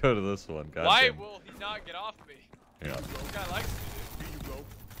gotta go to this one. God Why damn. will he not get off me? Yeah. This guy likes me, dude. Here you go.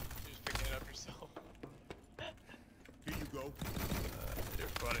 You're just picking it up yourself. Here you go. You're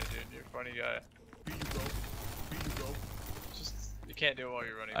funny, dude. You're a funny guy. Here you go. Here you go. Just, you can't do it while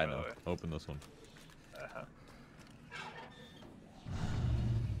you're running, I by know. the way. Open this one. Uh-huh.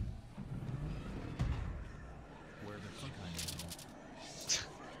 Where the fuck I am? Is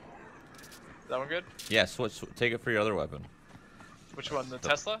that one good? Yeah, take it for your other weapon. Which one? The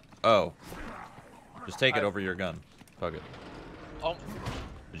Tesla? Oh. Just take it over your gun. Fuck it. Oh,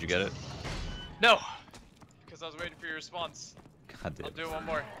 Did you get it? no! Because I was waiting for your response. God damn I'll it. do one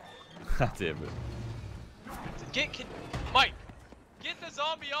more. God damn it. Mike! Get the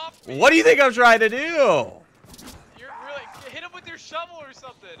zombie off me! What do you think I'm trying to do? You're really... Hit him with your shovel or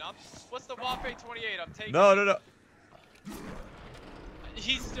something! What's the WAPE 28? I'm taking No, no, no.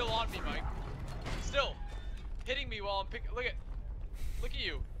 He's still on me, Mike. Still. Hitting me while I'm picking... Look at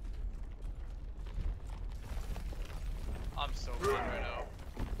you. I'm so mad right now.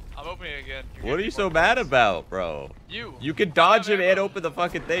 I'm opening it again. What are you so mad about, bro? You can dodge him and open the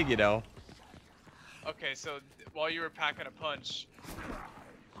fucking thing, you know? Okay, so while you were packing a punch...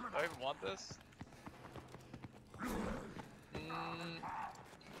 Do I even want this?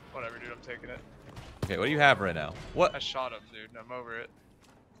 Whatever, dude. I'm taking it. Okay, what do you have right now? What? I shot him, dude. I'm over it.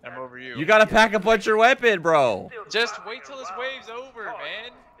 I'm over you. You gotta pack a punch your weapon, bro. Just wait till this wave's over,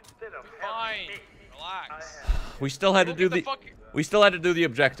 man. Be fine. Relax. We still had to do the... fucking... We still had to do the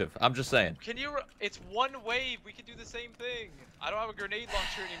objective. I'm just saying. Can you... It's one wave. We can do the same thing. I don't have a grenade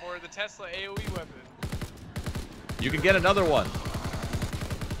launcher anymore. The Tesla AoE weapon. You can get another one.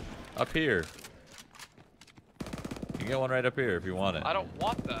 Up here. You can get one right up here if you want it. I don't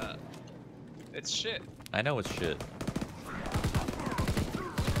want that. It's shit. I know it's shit.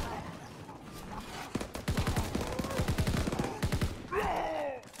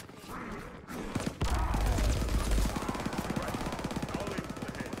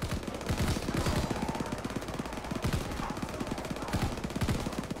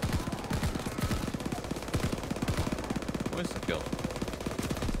 Where's the kill?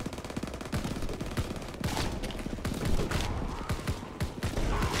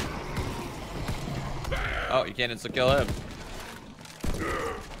 Oh, you can't insta-kill him.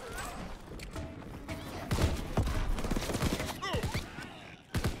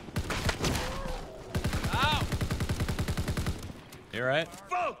 Ow! You alright?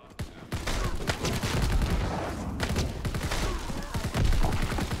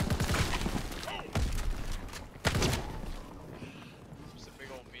 Just a big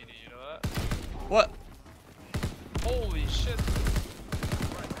old meanie, you know that? What? Holy shit.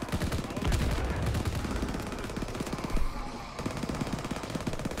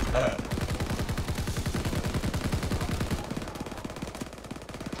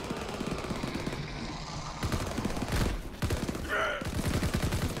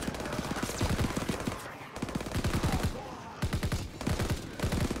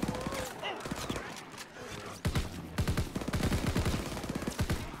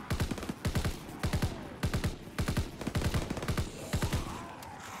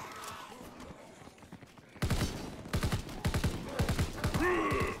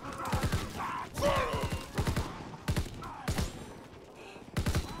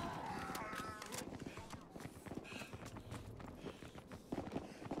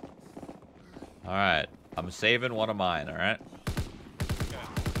 Alright. I'm saving one of mine, alright? Okay.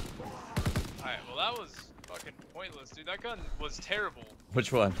 Alright, well that was fucking pointless, dude. That gun was terrible.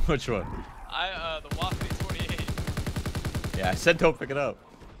 Which one? Which one? The WAPE 28. Yeah, I said don't pick it up.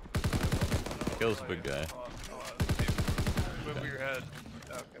 Kills the big guy. Move your head.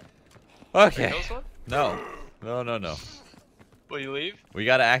 Okay. Okay. Kill this one? No. No, no, no. Will you leave? We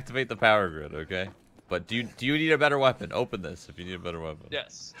gotta activate the power grid, okay? But do you need a better weapon? Open this if you need a better weapon.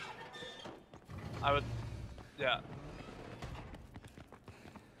 Yes. I would... Yeah.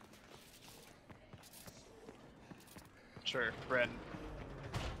 Sure, Bren.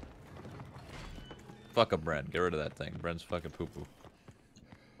 Fuck a Bren. Get rid of that thing. Bren's fucking poo-poo.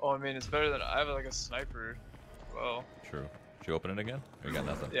 Oh, I mean, it's better than... I have like a sniper. Well, True. Did you open it again? Or you got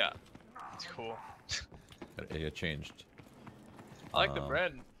nothing? yeah. It's cool. It changed. I like the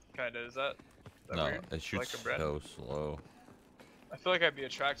Bren, kinda. Is that... That No, weird? it shoots Like a Bren? so slow. I feel like I'd be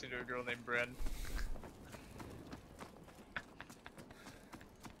attracted to a girl named Bren.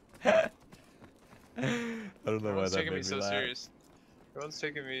 I don't know why Everyone's that taking made me me so laugh. serious. Everyone's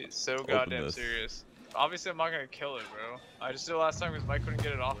taking me so goddamn this. serious. Obviously, I'm not gonna kill it, bro. I just did it last time because Mike couldn't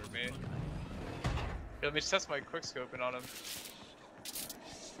get it off of me. Here, let me test my quickscoping on him.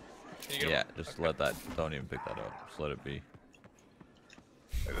 Can you get Yeah, him? just Okay. let that. Don't even pick that up. Just let it be.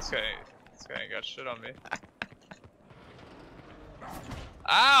 Hey, this guy ain't got shit on me.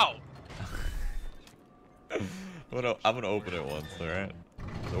 Ow! I'm gonna open it once, alright?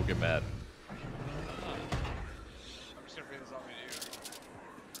 Don't get mad. I'm just gonna bring this on me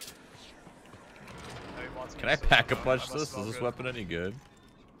to you. No, he wants me Can to I still pack a smell. punch I must this? smell Is this good. weapon any good?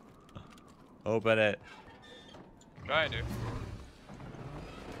 Open it. Trying to.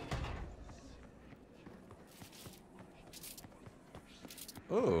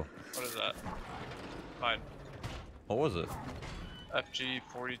 Ooh. What is that? Mine. What was it?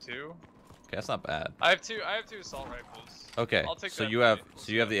 FG42. Okay, that's not bad. I have two assault rifles. Okay, I'll take so the you FG. have We'll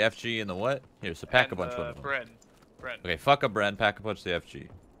so you have see. the FG and the what? Here, so pack a And bunch one of them. Bren. Okay, fuck a Bren, pack a punch the FG.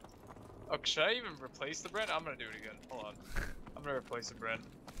 Oh, should I even replace the Bren? I'm gonna do it again. Hold on. I'm gonna replace the Bren.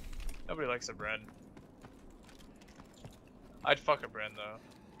 Nobody likes a Bren. I'd fuck a Bren though.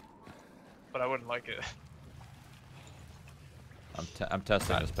 But I wouldn't like it. I'm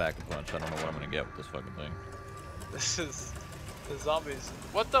testing this pack a punch. I don't know what I'm gonna get with this fucking thing. This is the zombies.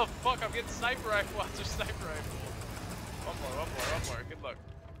 What the fuck? I'm getting sniper rifle after sniper rifle. One more. Good luck.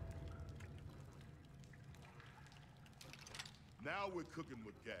 Now we're cooking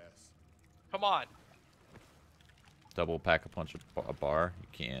with gas. Come on. Double pack a punch a bar. You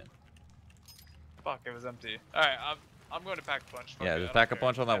can't. Fuck, it was empty. Alright, I'm going to pack a punch. Fuck Yeah, it, just I pack a don't care.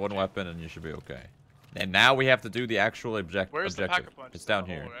 punch on that one FG. weapon and you should be okay. And now we have to do the actual objective. Where's the pack a punch? It's in down the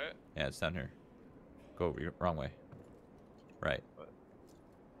here. hole, right? Yeah, it's down here. Go wrong way. Right. What?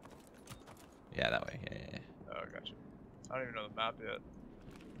 Yeah, that way. Yeah. Oh, gotcha. I don't even know the map yet.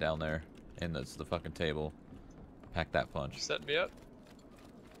 Down there. And that's the fucking table. Pack that punch. You setting me up?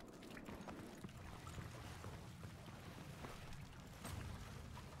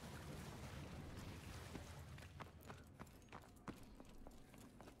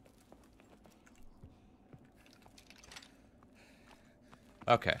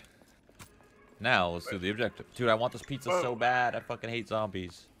 Okay. Now let's do the objective. Dude, I want this pizza so bad. I fucking hate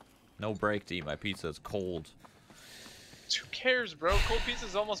zombies. No break to eat my pizza. It's cold. Who cares, bro? Cold pizza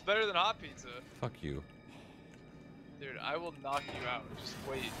is almost better than hot pizza. Fuck you. Dude, I will knock you out. Just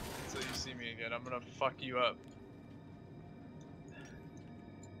wait until you see me again. I'm gonna fuck you up.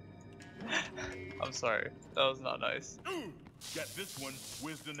 I'm sorry. That was not nice. Got this one.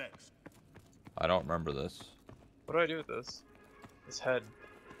 Where's the next? I don't remember this. What do I do with this? This head.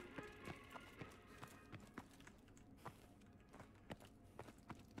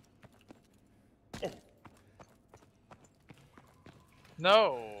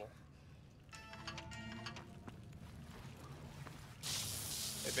 No.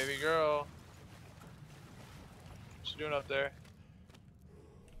 Hey, baby girl. What you doing up there?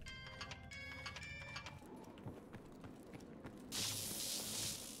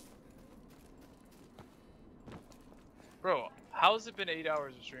 Bro, how's it been 8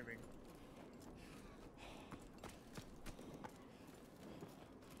 hours of streaming?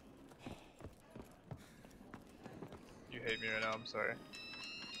 You hate me right now, I'm sorry.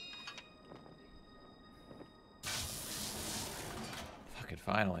 Fucking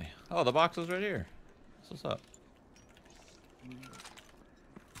finally. Oh, the box is right here. What's up?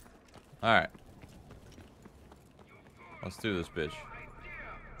 Alright. Let's do this, bitch.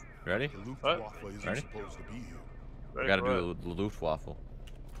 You ready? The What? Luftwaffe isn't Ready? supposed to be here. We Ready gotta for do the Luftwaffe.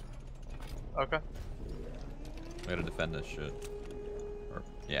 Okay. We gotta defend this shit. Or,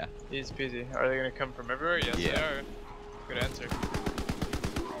 yeah. Easy peasy. Are they gonna come from everywhere? Yes, Yeah. they are. Good answer.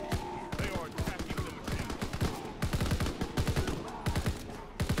 They are attacking the machine.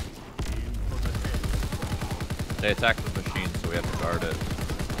 Aim for the head. They attacked the machine, so we have to guard it.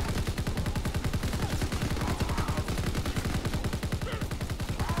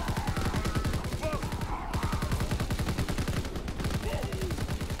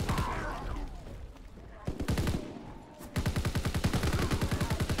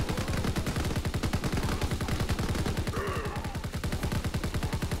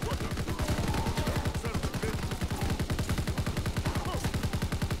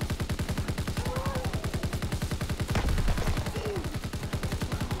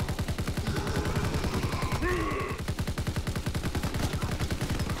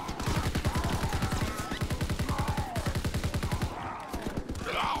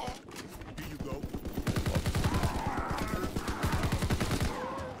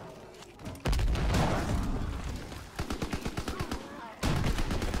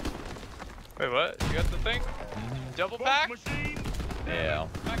 Wait, what? You got the thing? Double pack? Yeah.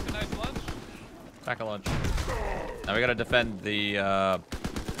 Pack a nice lunch? Pack a lunch. Now we gotta defend the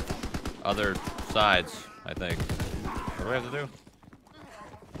other sides, I think. What do we have to do?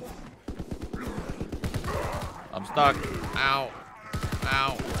 I'm stuck. Ow.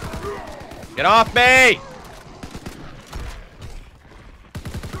 Ow. Get off me!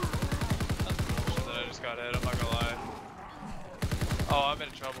 That's bullshit that I just got hit, I'm not gonna lie. Oh, I'm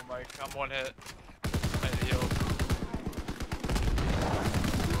in trouble, Mike. I'm one hit. I need to heal.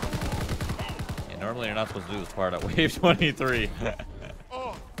 Yeah, normally you're not supposed to do this part at wave 23.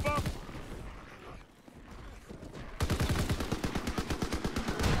 Oh, fuck!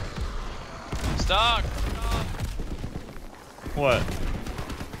 I'm stuck! Oh. What?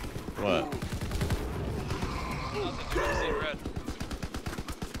 What? Nothing, dude. I see red.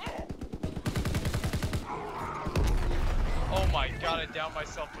 Oh my god, I downed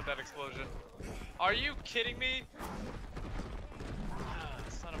myself with that explosion. Are you kidding me?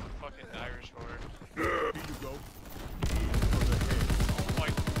 Son of a fucking Irish whore. Here you go. Oh my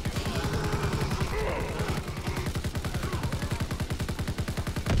god.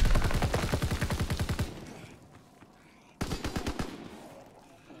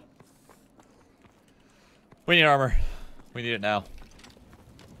 We need armor. We need it now.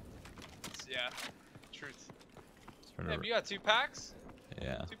 Yeah, truth. Turn Hey, over. you got 2 packs?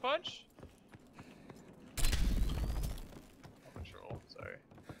 Yeah. 2 punch? Control, sorry.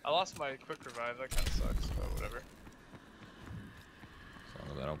 I lost my quick revive, that kinda sucks, but whatever. As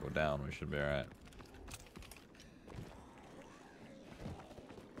long as I don't go down, we should be alright.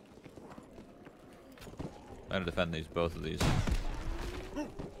 I'm gonna defend both of these.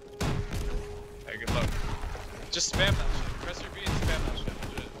 Hey, good luck. Just spam that shit. Press your B and spam that shit.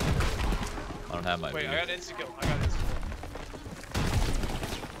 Legit. I don't have my Wait, V. I got instant kill. I got instant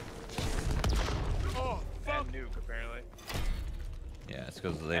kill. Oh, fuck! And nuke, apparently. Yeah, it's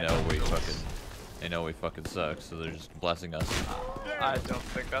because they know we fucking suck, so they're just blessing us. I don't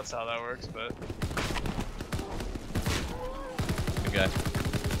think that's how that works, but... Good guy.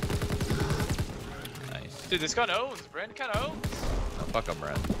 Nice. Dude, this gun owns. Brand kinda owns. Oh, fuck him,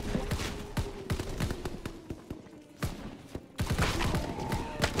 Brent.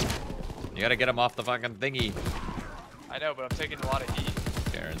 You gotta get him off the fucking thingy. I know, but I'm taking a lot of heat.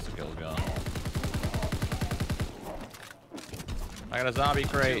 Karen's skill's gone. I got a zombie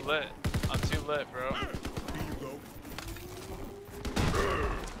crate. Too lit. I'm too lit, bro. Here you go.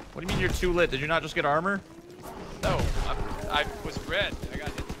 What do you mean you're too lit? Did you not just get armor? No, I was red. I got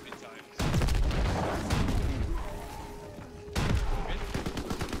hit too many times.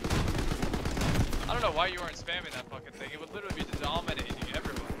 I don't know why you aren't spamming that fucking thing. It would literally be dominating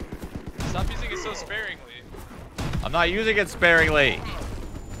everyone. Stop using it so sparingly. I'm not using it sparingly.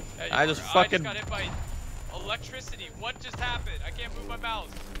 Yeah, I you just are. fucking- I just got hit by electricity. What just happened? I can't move my mouse.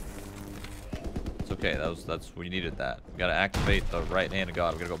 It's okay. That's we needed that. We gotta activate the right hand of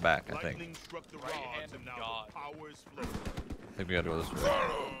God. We gotta go back. I think. Lightning struck the Right rods, hand and of now God. the power is flowing. I think we gotta go this way.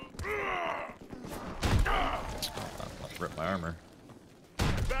 I'll rip my armor.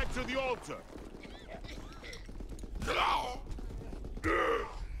 Back to the altar.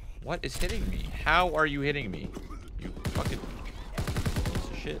 What is hitting me? How are you hitting me? You fucking piece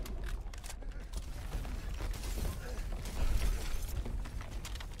of shit.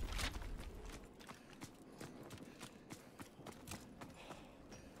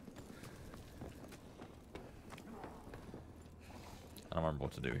 I don't remember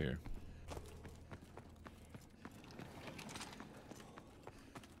what to do here.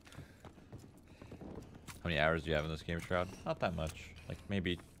 How many hours do you have in this game, Shroud? Not that much. Like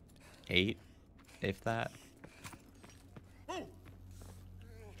maybe 8, if that.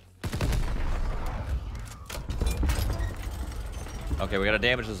 Okay, we gotta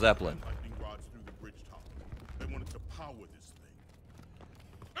damage the Zeppelin. Lightning rods through the bridge top. They wanted to power this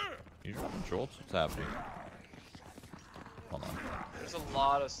thing. You dropping jolts? What's happening? Hold on. There's a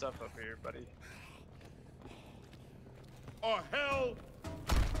lot of stuff up here, buddy. Oh, hell!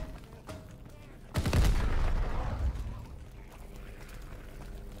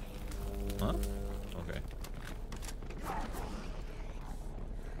 Huh? Okay.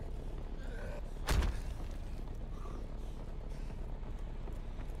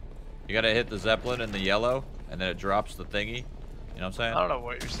 You gotta hit the Zeppelin in the yellow, and then it drops the thingy. You know what I'm saying? I don't know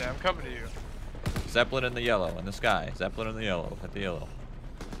what you're saying. I'm coming to you. Zeppelin in the yellow, in the sky. Zeppelin in the yellow. Hit the yellow.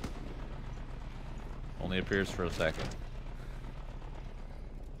 Only appears for a second.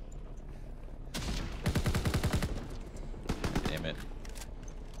 Damn it.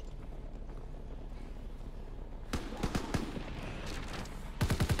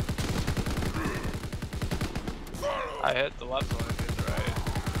 I hit the left one, I hit the right.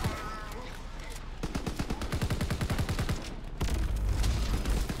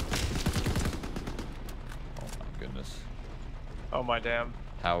 Oh my goodness. Oh my damn.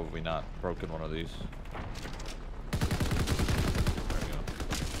 How have we not broken one of these? There we go.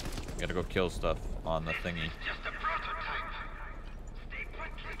 We gotta go kill stuff on the thingy.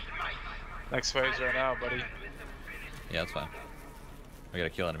 Next phase right now, buddy. Yeah, that's fine. We gotta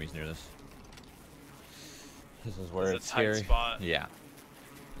kill enemies near this. This is where This is it's a tight scary. spot. Yeah.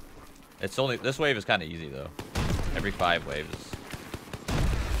 It's only this wave is kind of easy though. Every 5 waves.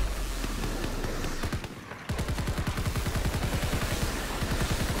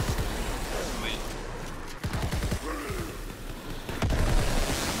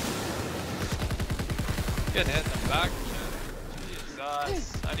 Get hit in the back.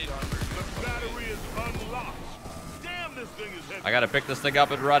 Jesus. I need armor. Battery is unlocked. Damn, this thing is heavy. I gotta pick this thing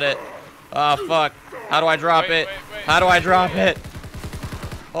up and run it. Oh fuck! How do I drop Wait, it? wait, How do I wait, drop wait. it?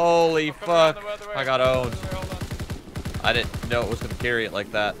 Holy Come down fuck! the other way, I got hold owned. on. I didn't know it was gonna carry it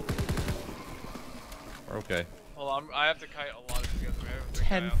like that. We're okay. Hold on, I have to kite a lot of together.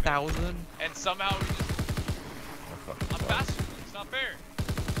 10,000? And somehow we just... I'm faster than you, it's not fair.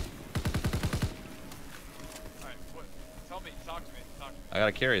 Alright, what? Tell me, talk to me, talk to me. I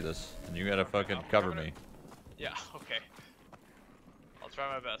gotta carry this, and you gotta fucking cover me. Yeah, okay. I'll try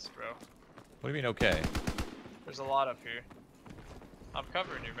my best, bro. What do you mean okay? There's a lot up here. I'm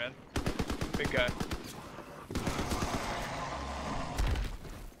covering you, man. Big guy.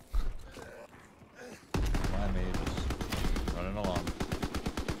 Why me just running along?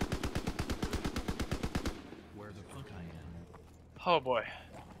 Where the fuck I am? Oh boy.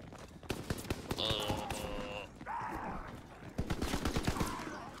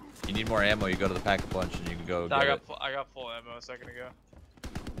 You need more ammo, you go to the pack-a-punch and you can go I get it. got full ammo a second ago.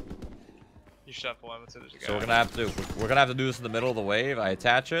 You should have full ammo too. There's a guy. So we're gonna have to do this in the middle of the wave. I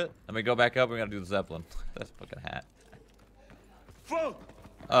attach it, and we go back up. We gotta do the zeppelin. That's fucking hat. Fuck!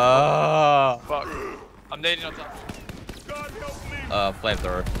 Fuck. I'm nading on top. God help me!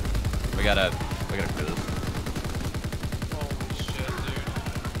 Flamethrower. We gotta do this. Holy shit,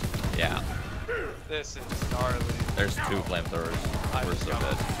 dude. Yeah. This is gnarly. There's 2 flamethrowers. We're so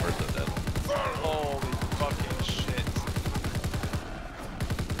dead. We're so dead. Holy fucking shit.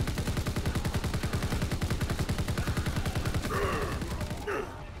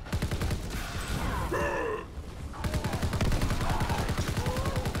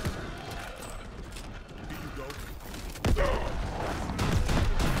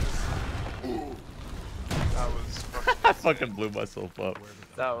 That was fucking I fucking blew myself up.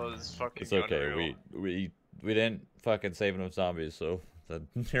 That was fucking It's okay. unreal. We didn't fucking save enough zombies, so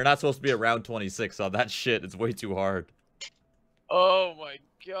you're not supposed to be at round 26 on that shit. It's way too hard. Oh my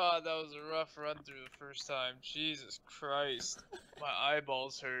god, that was a rough run through the first time. Jesus Christ. My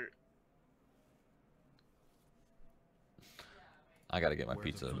eyeballs hurt. I gotta get my Where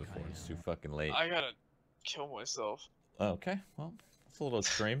the pizza fuck before I it's am? too fucking late. I gotta kill myself. Okay, well, it's a little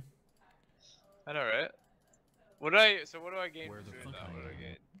extreme. I know, right? What do I gain Where from the doing fuck that? I What do I am?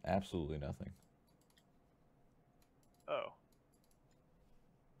 gain? Absolutely nothing. Oh.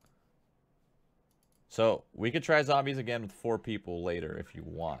 So we could try zombies again with 4 people later if you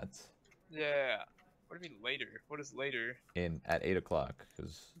want. Yeah. What do you mean later? What is later? At 8 o'clock,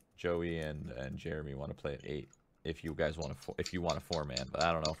 because Joey and Jeremy want to play at 8. If you guys want to, if you want a 4-man, but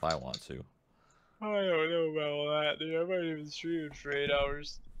I don't know if I want to. I don't know about all that, dude. I might even stream for 8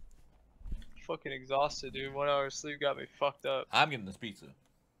 hours. Fucking exhausted, dude. 1 hour sleep got me fucked up. I'm getting this pizza.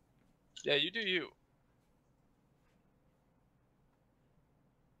 Yeah, you do you.